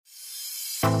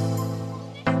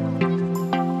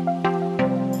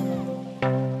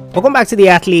Welcome back to the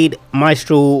Athlete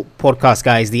Maestro podcast,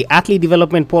 guys. The athlete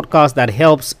development podcast that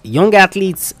helps young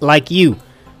athletes like you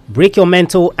break your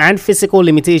mental and physical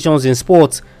limitations in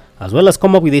sports, as well as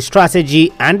come up with a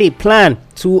strategy and a plan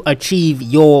to achieve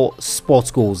your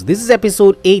sports goals. This is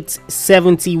episode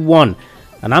 871,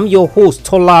 and I'm your host,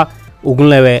 Tola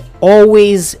Ogunlewe.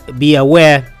 Always be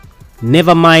aware,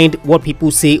 never mind what people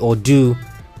say or do,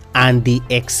 and the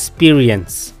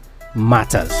experience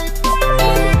matters.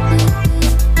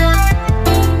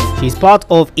 She's part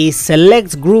of a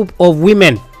select group of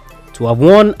women to have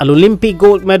won an Olympic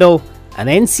gold medal, an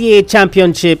NCAA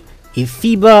championship, a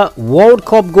FIBA World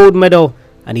Cup gold medal,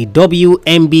 and a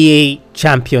WNBA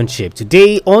championship.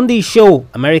 Today on the show,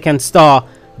 American star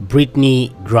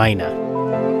Brittney Griner.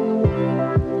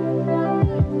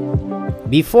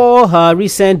 Before her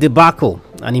recent debacle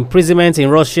and imprisonment in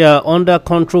Russia under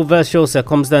controversial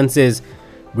circumstances,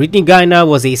 Brittney Griner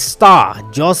was a star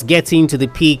just getting to the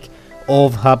peak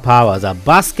of her powers. Her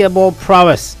basketball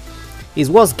prowess is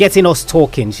what's getting us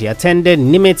talking. She attended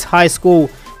Nimitz High School,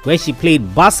 where she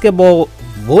played basketball,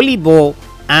 volleyball,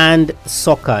 and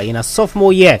soccer. In her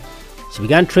sophomore year, she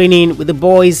began training with the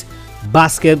boys'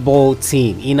 basketball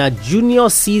team. In her junior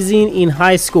season in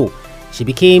high school, she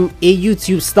became a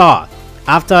YouTube star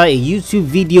after a YouTube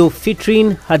video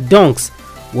featuring her dunks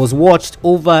was watched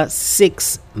over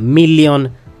 6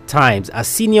 million times. Her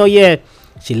senior year,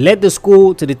 she led the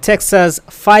school to the Texas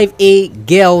 5A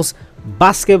Girls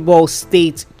Basketball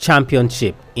State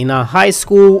Championship. In her high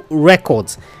school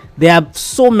records, there are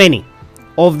so many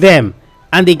of them,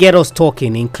 and they get us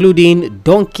talking, including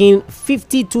dunking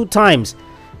 52 times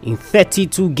in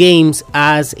 32 games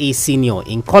as a senior.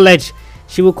 In college,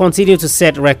 she will continue to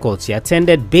set records. She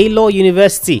attended Baylor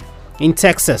University in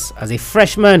Texas. As a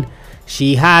freshman,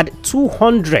 she had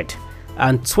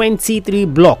 223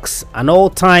 blocks, an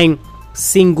all-time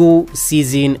single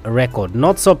season record.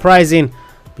 Not surprising,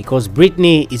 because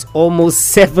Brittney is almost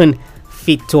 7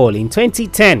 feet tall. In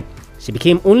 2010, she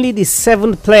became only the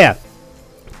 7th player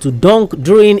to dunk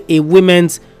during a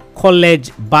women's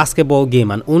college basketball game,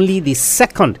 and only the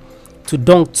 2nd to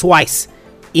dunk twice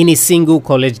in a single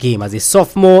college game. As a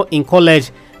sophomore in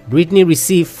college, Brittney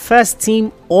received first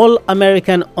team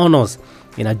All-American honors.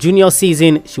 In her junior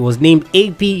season, she was named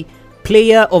AP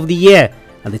Player of the Year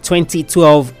and the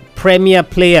 2012 Premier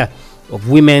Player of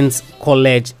Women's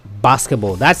College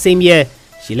Basketball. That same year,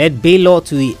 she led Baylor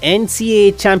to the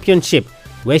NCAA Championship,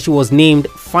 where she was named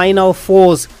Final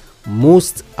Four's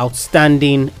Most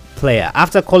Outstanding Player.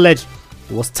 After college,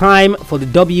 it was time for the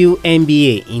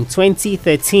WNBA. In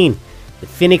 2013, the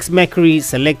Phoenix Mercury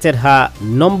selected her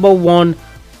number 1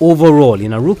 overall.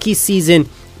 In her rookie season,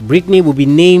 Brittney will be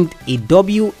named a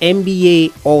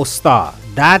WNBA All-Star.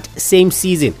 That same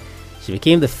season, she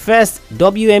became the first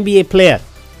WNBA player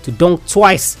to dunk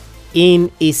twice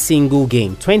in a single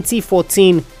game.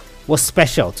 2014 was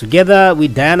special. Together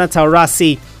with Diana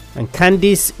Taurasi and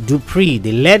Candice Dupree,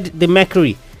 they led the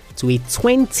Mercury to a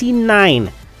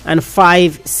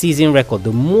 29-5 season record,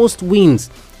 the most wins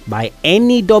by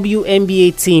any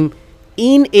WNBA team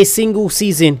in a single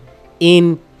season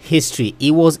in history.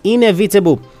 It was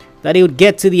inevitable that they would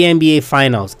get to the NBA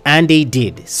Finals, and they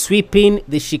did, sweeping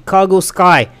the Chicago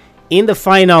Sky in the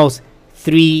finals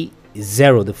 3-0.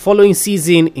 The following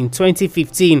season in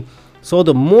 2015 saw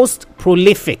the most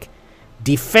prolific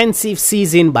defensive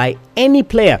season by any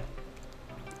player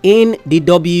in the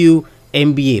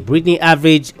WNBA. Brittney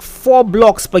averaged 4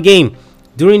 blocks per game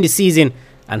during the season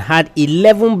and had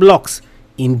 11 blocks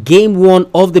in game 1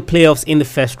 of the playoffs in the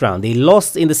first round. They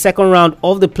lost in the second round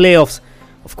of the playoffs,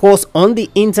 of course, on the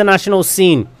international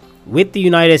scene with the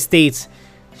United States.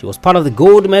 She was part of the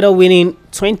gold medal winning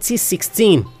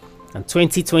 2016 and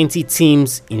 2020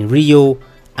 teams in Rio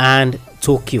and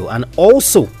Tokyo, and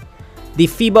also the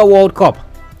FIBA World Cup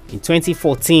in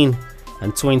 2014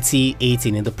 and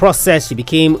 2018. In the process, she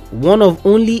became one of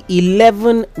only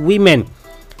 11 women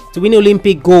to win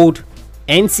Olympic gold,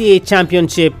 NCAA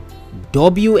championship,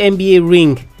 WNBA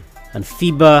ring, and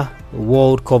FIBA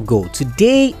World Cup gold.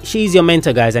 Today, she is your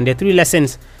mentor, guys, and there are 3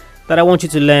 lessons that I want you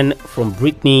to learn from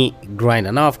Brittney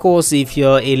Griner. Now, of course, if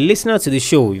you're a listener to the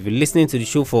show, if you're listening to the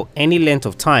show for any length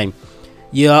of time,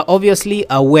 you are obviously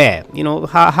aware,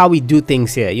 how we do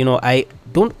things here. I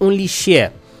don't only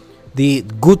share the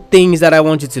good things that I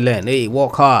want you to learn. Hey,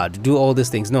 work hard, do all these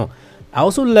things. No, I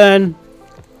also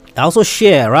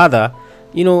share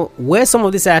where some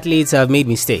of these athletes have made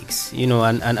mistakes,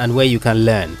 and where you can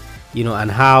learn,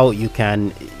 and how you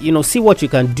can, see what you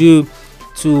can do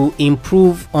to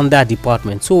improve on that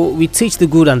department. So we teach the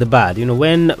good and the bad.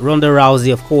 When Ronda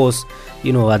Rousey, of course,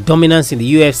 her dominance in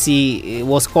the UFC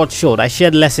was cut short, I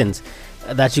shared lessons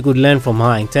that you could learn from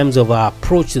her in terms of her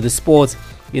approach to the sport,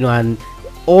 and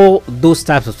all those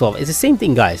types of stuff. It's the same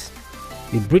thing, guys,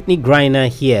 with Brittney Griner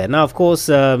here. Now, of course,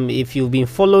 if you've been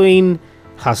following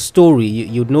her story,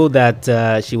 you'd know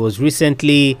that she was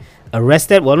recently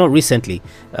arrested. Well, not recently.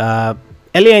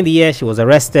 Earlier in the year, she was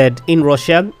arrested in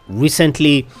Russia.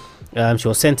 Recently, she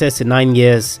was sentenced to 9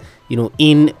 years, in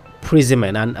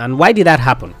imprisonment. And why did that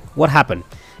happen? What happened?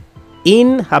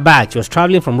 In her bag, she was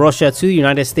traveling from Russia to the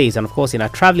United States, and of course, in her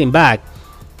traveling bag,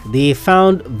 they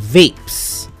found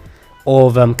vapes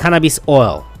of cannabis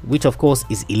oil, which of course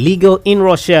is illegal in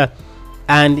Russia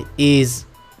and is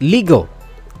legal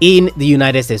in the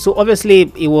United States. So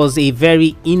obviously, it was a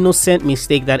very innocent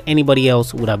mistake that anybody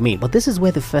else would have made. But this is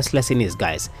where the first lesson is,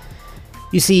 guys.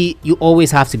 You see, you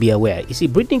always have to be aware. You see,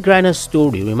 Brittney Griner's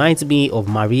story reminds me of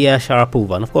Maria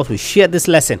Sharapova, and of course, we shared this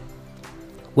lesson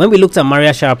when we looked at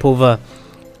Maria Sharapova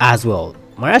as well.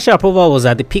 Maria Sharapova was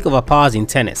at the peak of her powers in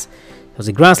tennis. She was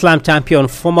a Grand Slam champion,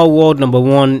 former world number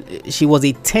one. She was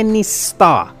a tennis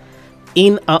star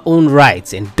in her own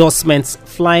right. Endorsements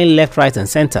flying left, right, and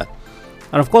center.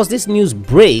 And of course, this news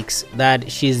breaks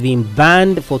that she's been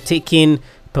banned for taking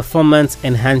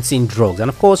performance-enhancing drugs. And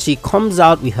of course, she comes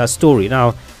out with her story.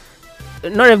 Now,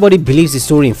 not everybody believes the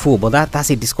story in full, but that's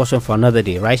a discussion for another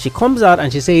day, right? She comes out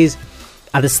and she says,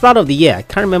 at the start of the year, I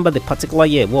can't remember the particular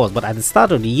year it was, but at the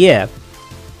start of the year,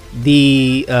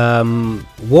 the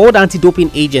World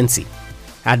Anti-Doping Agency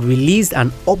had released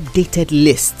an updated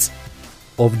list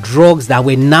of drugs that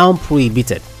were now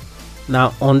prohibited.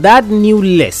 Now, on that new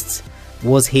list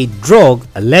was a drug,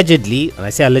 allegedly, and I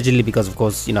say allegedly because, of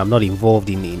course, I'm not involved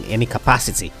in any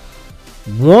capacity.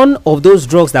 One of those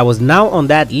drugs that was now on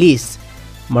that list,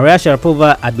 Maria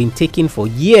Sharapova had been taking for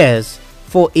years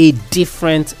for a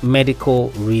different medical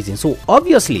reason. So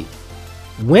obviously,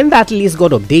 when that list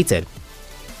got updated,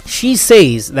 she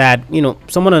says that,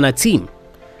 someone on her team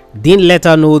didn't let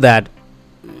her know that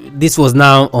this was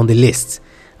now on the list.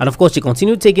 And of course, she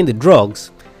continued taking the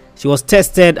drugs. She was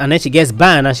tested and then she gets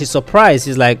banned, and she's surprised.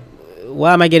 She's like,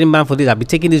 why am I getting banned for this? I've been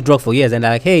taking this drug for years. And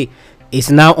they're like, hey, it's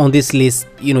now on this list.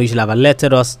 You should have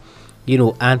alerted us,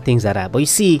 and things like that. But you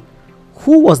see,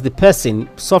 who was the person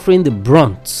suffering the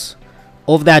brunt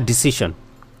of that decision?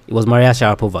 It was Maria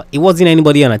Sharapova. It wasn't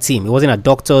anybody on her team. It wasn't a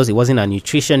doctors. It wasn't a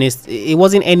nutritionist. It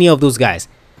wasn't any of those guys.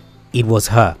 It was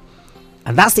her.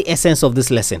 And that's the essence of this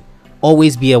lesson.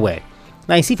 Always be aware.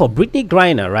 Now, you see, for Brittney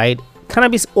Griner, right,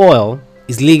 cannabis oil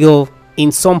is legal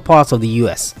in some parts of the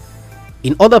US.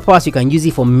 In other parts, you can use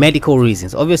it for medical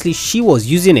reasons. Obviously, she was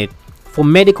using it for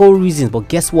medical reasons, but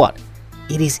guess what?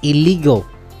 It is illegal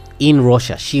in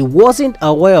Russia. She wasn't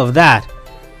aware of that,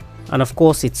 and of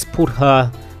course, it's put her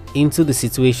into the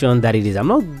situation that it is. I'm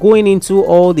not going into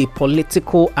all the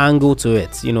political angle to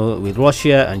it, with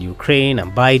Russia and Ukraine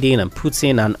and Biden and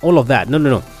Putin and all of that.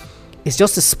 No. It's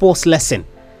just a sports lesson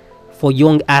for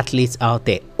young athletes out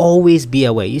there. Always be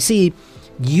aware. You see,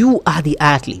 you are the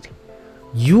athlete.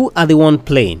 You are the one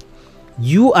playing.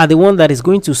 You are the one that is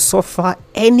going to suffer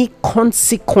any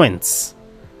consequence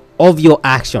of your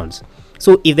actions.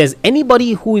 So if there's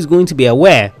anybody who is going to be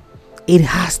aware, it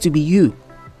has to be you.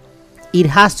 It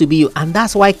has to be you. And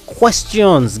that's why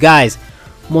questions, guys,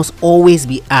 must always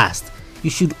be asked. You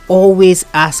should always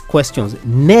ask questions.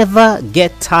 Never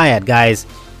get tired, guys,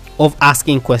 of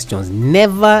asking questions.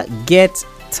 Never get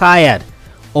tired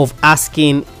of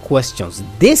asking questions.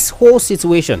 This whole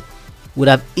situation would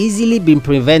have easily been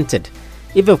prevented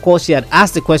if, of course, she had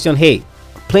asked the question, hey,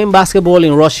 playing basketball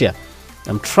in Russia,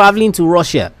 I'm traveling to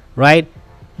Russia, right?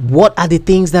 What are the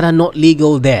things that are not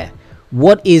legal there?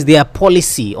 What is their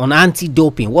policy on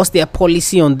anti-doping? What's their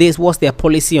policy on this? What's their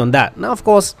policy on that? Now, of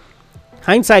course,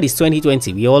 hindsight is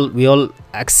 2020. We all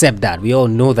accept that. We all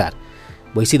know that.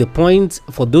 But you see, the point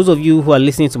for those of you who are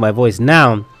listening to my voice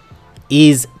now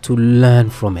is to learn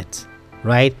from it,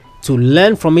 right? To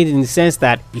learn from it in the sense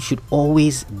that you should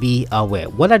always be aware.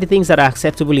 What are the things that are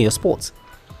acceptable in your sports?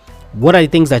 What are the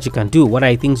things that you can do? What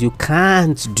are the things you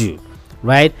can't do,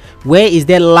 right? Where is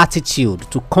there latitude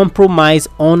to compromise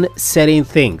on certain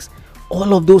things?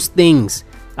 All of those things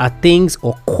are things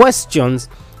or questions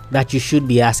that you should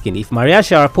be asking. If Maria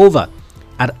Sharapova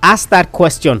had asked that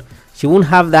question, she won't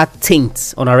have that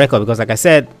taint on her record, because like I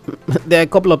said, there are a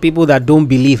couple of people that don't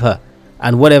believe her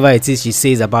and whatever it is she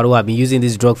says about, oh, I've been using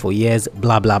this drug for years,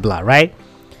 blah, blah, blah, right?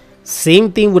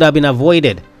 Same thing would have been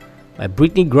avoided by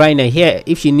Brittney Griner here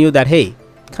if she knew that, hey,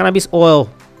 cannabis oil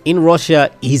in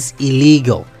Russia is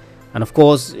illegal. And of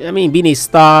course, I mean, being a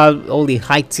star, all the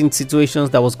heightened situations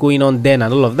that was going on then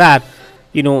and all of that,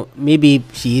 maybe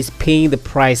she is paying the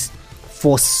price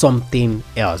for something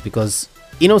else, because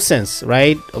innocence,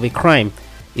 right, of a crime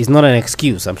is not an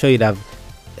excuse. I'm sure you'd have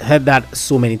heard that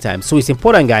so many times. So it's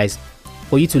important, guys,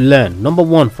 for you to learn. Number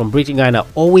one, from Brittney Griner,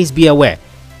 always be aware.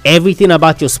 Everything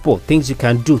about your sport, things you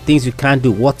can do, things you can't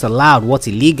do, what's allowed, what's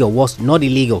illegal, what's not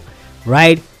illegal,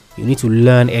 right? You need to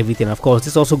learn everything. Of course,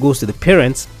 this also goes to the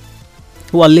parents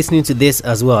who are listening to this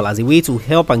as well, as a way to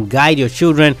help and guide your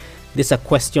children. These are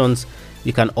questions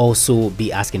you can also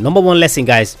be asking. Number one lesson,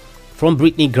 guys, from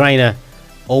Brittney Griner,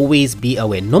 always be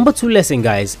aware. Number two lesson,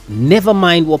 guys, never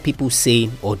mind what people say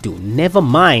or do. Never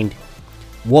mind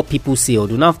what people say or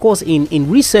do. Now, of course, in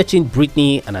researching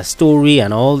Brittney and her story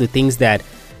and all the things that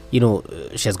she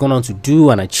has gone on to do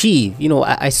and achieve,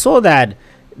 I saw that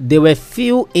there were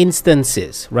few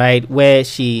instances, right, where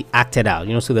she acted out.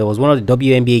 So there was one of the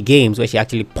WNBA games where she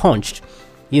actually punched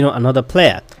another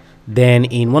player. Then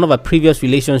in one of her previous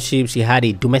relationships, she had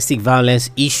a domestic violence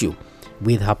issue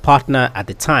with her partner at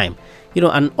the time.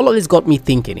 And all of this got me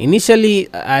thinking. Initially,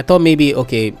 I thought maybe,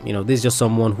 okay, this is just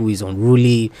someone who is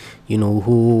unruly,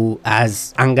 who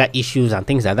has anger issues and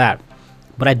things like that.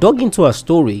 But I dug into her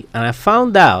story and I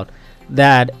found out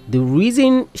that the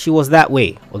reason she was that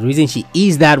way, or the reason she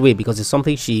is that way, because it's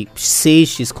something she says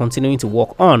she's continuing to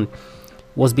work on,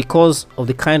 was because of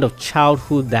the kind of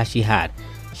childhood that she had.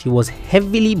 She was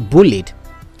heavily bullied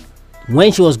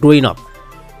when she was growing up,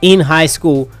 in high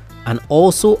school, and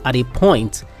also at a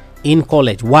point in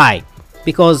college. Why?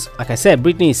 Because, like I said,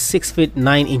 Brittney is 6 feet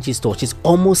 9 inches tall. She's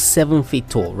almost 7 feet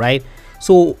tall, right?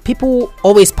 So people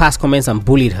always pass comments and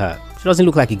bullied her. She doesn't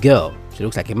look like a girl. She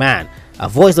looks like a man. Her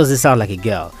voice doesn't sound like a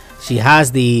girl. She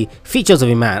has the features of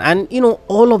a man, and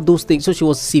all of those things. So she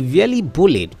was severely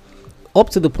bullied, up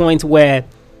to the point where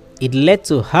it led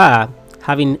to her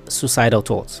having suicidal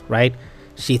thoughts, right?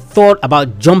 She thought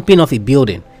about jumping off a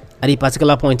building at a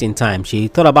particular point in time. She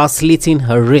thought about slitting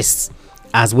her wrists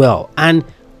as well, and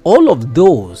all of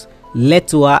those led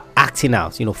to her acting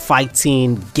out,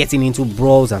 fighting, getting into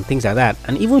brawls and things like that.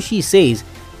 And even she says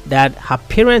that her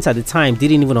parents at the time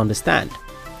didn't even understand.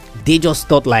 They just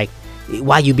thought, like,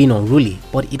 why you being unruly?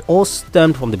 But it all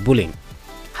stemmed from the bullying.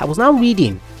 I was now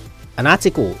reading an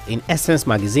article in Essence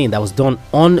magazine that was done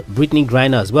on Brittney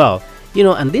Griner as well,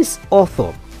 and this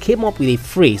author came up with a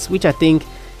phrase which I think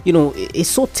is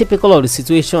so typical of the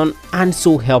situation and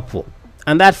so helpful.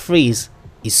 And that phrase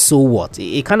is "so what."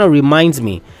 It kind of reminds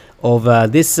me of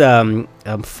this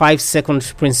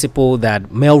 5-second principle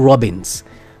that Mel Robbins,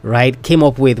 right, came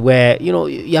up with, where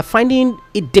you're finding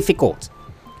it difficult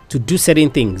to do certain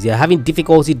things, you're having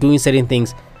difficulty doing certain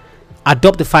things,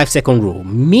 adopt the 5-second rule.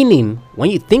 Meaning,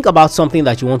 when you think about something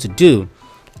that you want to do,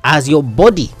 as your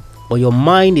body or your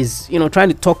mind is trying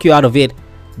to talk you out of it,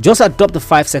 just adopt the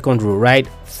 5-second rule, right?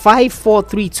 5, 4,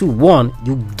 3, 2, 1,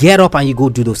 you get up and you go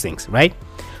do those things, right?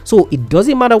 So it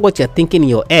doesn't matter what you're thinking in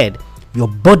your head, your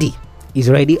body is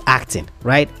already acting,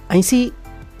 right? And you see,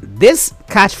 this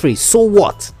catchphrase, "so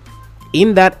what,"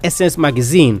 in that Essence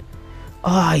magazine,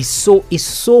 is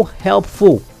so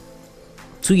helpful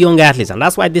to young athletes. And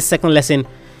that's why this second lesson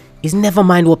is never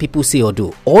mind what people say or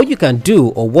do. All you can do,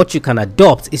 or what you can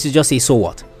adopt, is to just say "so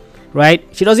what," right?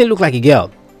 She doesn't look like a girl.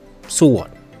 So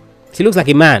what? She looks like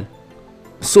a man.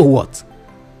 So what?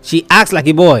 She acts like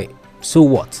a boy. So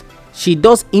what? She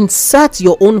does. Insert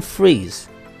your own phrase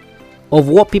of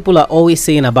what people are always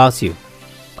saying about you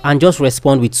and just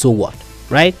respond with "so what,"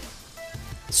 right?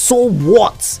 So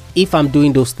what if I'm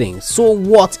doing those things? So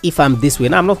what if I'm this way?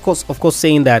 Now, I'm not of course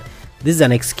saying that this is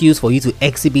an excuse for you to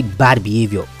exhibit bad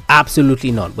behavior.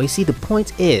 Absolutely not. But you see, the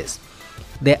point is,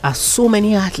 there are so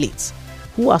many athletes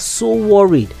who are so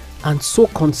worried and so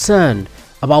concerned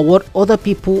about what other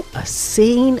people are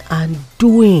saying and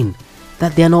doing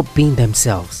that they're not being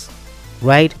themselves,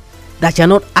 right? That you're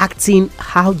not acting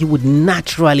how you would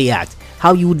naturally act,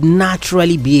 how you would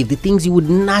naturally behave, the things you would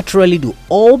naturally do,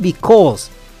 all because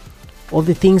of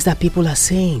the things that people are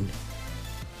saying,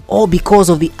 all because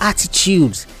of the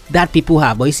attitudes that people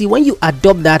have. But you see, when you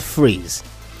adopt that phrase,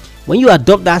 when you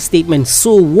adopt that statement,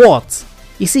 "so what,"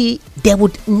 you see, there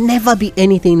would never be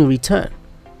anything in return.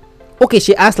 Okay,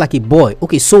 she acts like a boy.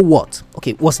 Okay, so what?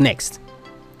 Okay, what's next?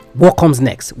 What comes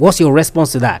next? What's your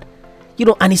response to that?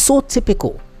 And it's so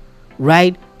typical,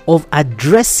 right, of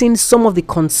addressing some of the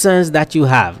concerns that you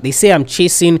have. They say, "I'm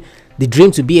chasing the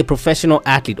dream to be a professional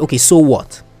athlete." Okay, so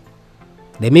what?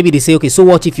 Then maybe they say, "Okay, so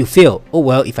what if you fail?" "Oh,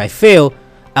 well, if I fail,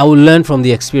 I will learn from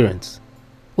the experience."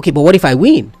 Okay, but what if I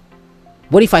win?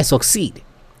 What if I succeed?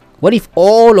 What if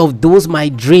all of those my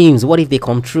dreams, what if they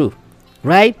come true?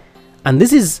 Right? And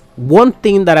this is one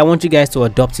thing that I want you guys to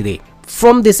adopt today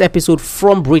from this episode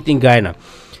from Brittney Griner,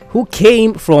 who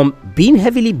came from being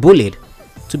heavily bullied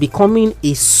to becoming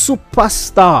a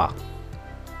superstar,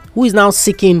 who is now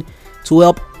seeking to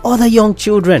help other young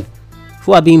children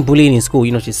who are being bullied in school.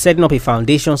 She's setting up a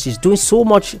foundation. She's doing so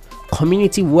much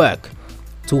community work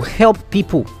to help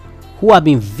people who have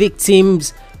been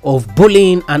victims of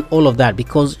bullying and all of that,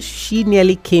 because she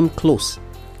nearly came close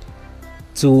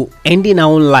to ending her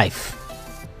own life.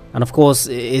 And of course,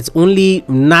 it's only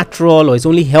natural, or it's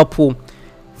only helpful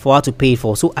for her to pay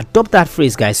for. So adopt that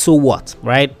phrase, guys. So what,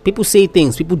 right? People say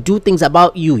things, people do things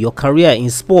about you, your career, in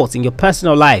sports, in your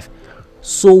personal life.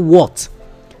 So what?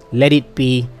 Let it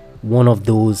be one of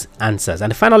those answers.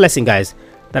 And the final lesson, guys,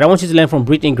 that I want you to learn from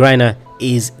Brittney Griner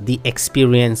is the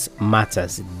experience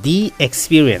matters. The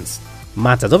experience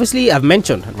matters. Obviously, I've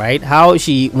mentioned, right, how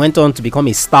she went on to become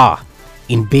a star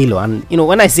in Baylor. And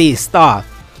when I say star,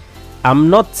 I'm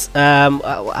not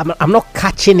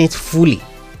catching it fully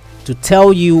to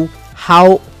tell you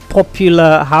how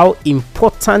popular, how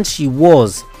important she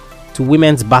was to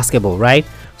women's basketball, right?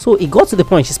 So it got to the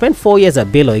point, she spent 4 years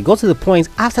at Baylor. It got to the point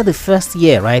after the first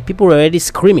year, right, people were already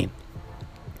screaming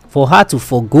for her to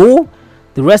forgo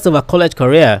the rest of her college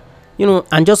career,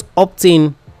 and just opt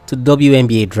in to the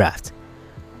WNBA draft.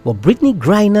 But Brittney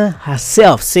Griner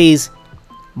herself says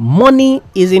money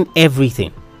isn't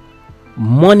everything.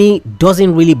 Money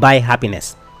doesn't really buy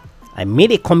happiness. I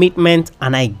made a commitment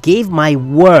and I gave my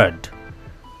word.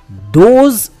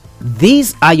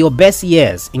 These are your best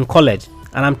years in college,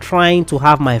 and I'm trying to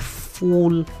have my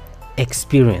full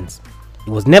experience. It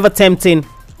was never tempting.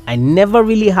 I never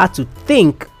really had to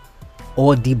think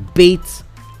or debate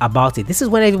about it. This is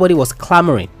when everybody was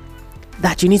clamoring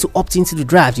that you need to opt into the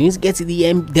draft, you need to get to the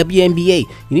WNBA,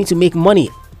 you need to make money.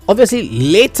 Obviously,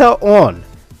 later on,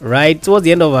 right, towards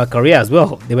the end of her career as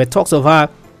well, there were talks of her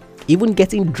even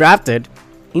getting drafted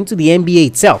into the NBA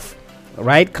itself,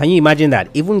 right? Can you imagine that?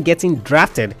 Even getting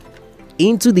drafted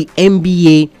into the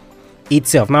NBA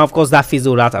itself. Now, of course, that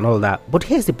fizzled out and all that. But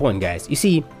here's the point, guys. You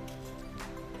see,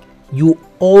 you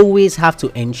always have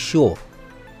to ensure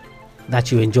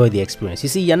that you enjoy the experience. You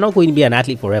see, you're not going to be an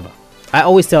athlete forever. I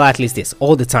always tell athletes this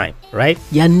all the time, right?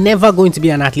 You're never going to be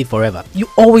an athlete forever. You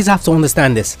always have to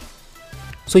understand this.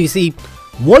 So you see,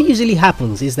 what usually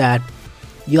happens is that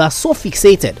you are so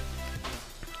fixated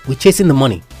with chasing the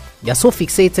money. You're so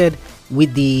fixated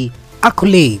with the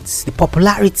accolades, the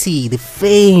popularity, the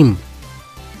fame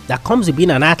that comes with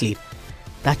being an athlete,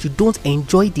 that you don't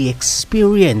enjoy the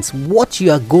experience, what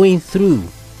you are going through,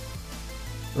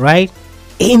 right,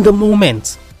 in the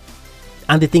moment,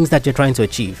 and the things that you're trying to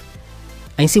achieve.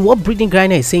 And you see, what Brittney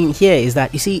Griner is saying here is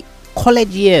that, you see, college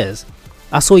years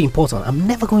are so important. I'm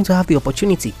never going to have the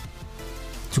opportunity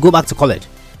to go back to college,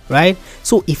 right?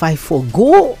 So if I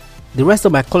forgo the rest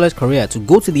of my college career to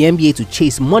go to the NBA to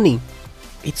chase money,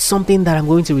 it's something that I'm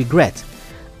going to regret.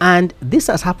 And this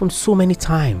has happened so many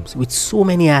times with so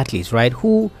many athletes, right,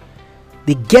 who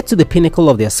they get to the pinnacle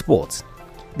of their sport,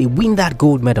 they win that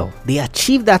gold medal, they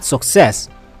achieve that success,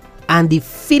 and the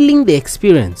feeling they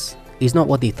experience is not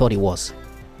what they thought it was.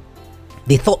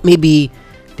 They thought maybe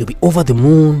they'll be over the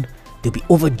moon, they'll be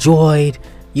overjoyed,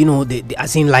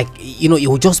 as in, like, it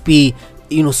will just be,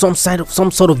 some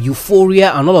sort of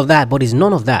euphoria and all of that, but it's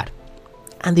none of that.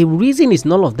 And the reason it's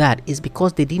none of that is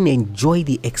because they didn't enjoy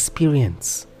the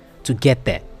experience to get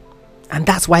there. And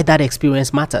that's why that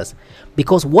experience matters,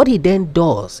 because what it then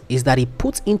does is that it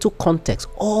puts into context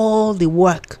all the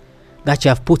work that you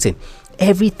have put in,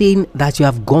 everything that you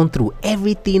have gone through,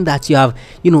 everything that you have,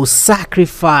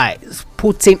 sacrificed,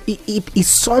 put in. It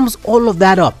sums all of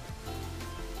that up,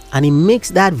 and it makes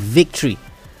that victory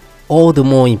all the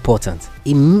more important.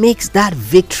 It makes that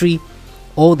victory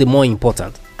all the more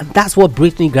important. And that's what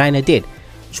Brittney Griner did.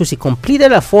 So she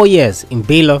completed her 4 years in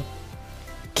Baylor,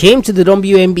 came to the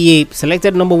WNBA,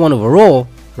 selected number 1 overall,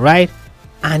 right?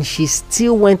 And she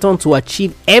still went on to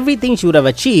achieve everything she would have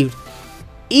achieved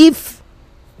if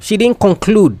she didn't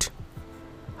conclude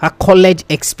her college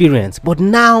experience. But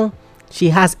now she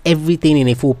has everything in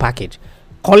a full package.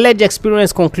 College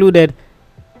experience concluded.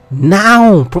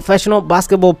 Now, professional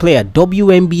basketball player,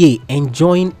 WNBA,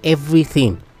 enjoying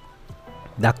everything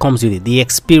that comes with it. The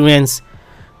experience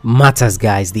matters,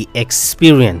 guys. The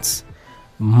experience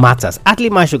matters.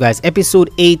 Athlete Maestro, guys,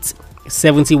 episode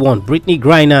 871. Brittney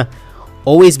Griner.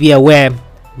 Always be aware.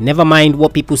 Never mind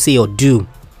what people say or do.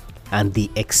 And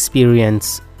the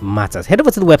experience matters. Head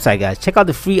over to the website, guys. Check out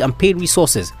the free and paid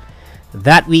resources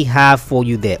that we have for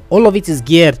you there. All of it is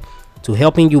geared to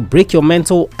helping you break your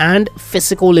mental and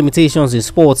physical limitations in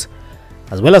sports,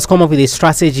 as well as come up with a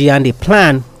strategy and a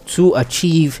plan to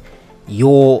achieve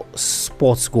your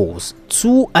sports goals.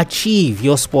 To achieve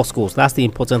your sports goals. That's the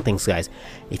important things, guys.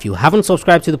 If you haven't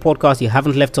subscribed to the podcast, you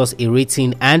haven't left us a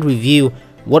rating and review,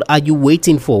 what are you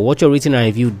waiting for? What your rating and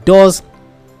review does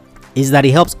is that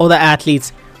it helps other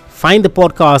athletes find the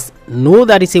podcast, know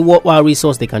that it's a worthwhile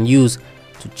resource they can use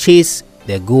to chase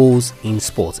their goals in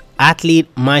sports.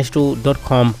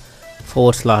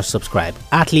 athletemaestro.com/subscribe.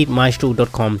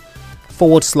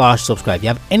 athletemaestro.com/subscribe. If you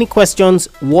have any questions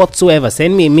whatsoever,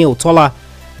 send me a mail,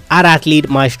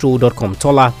 tola@athletemaestro.com.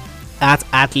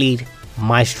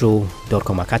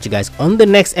 tola@athletemaestro.com. I'll catch you guys on the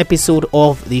next episode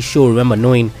of the show. Remember,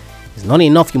 knowing is not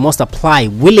enough, you must apply.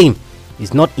 Willing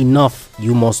is not enough,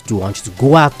 you must do. I want you to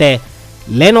go out there,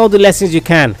 learn all the lessons you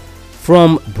can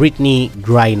from Brittney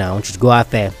Griner. I want you to go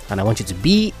out there and I want you to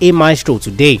be a maestro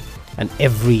today and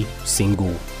every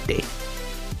single day.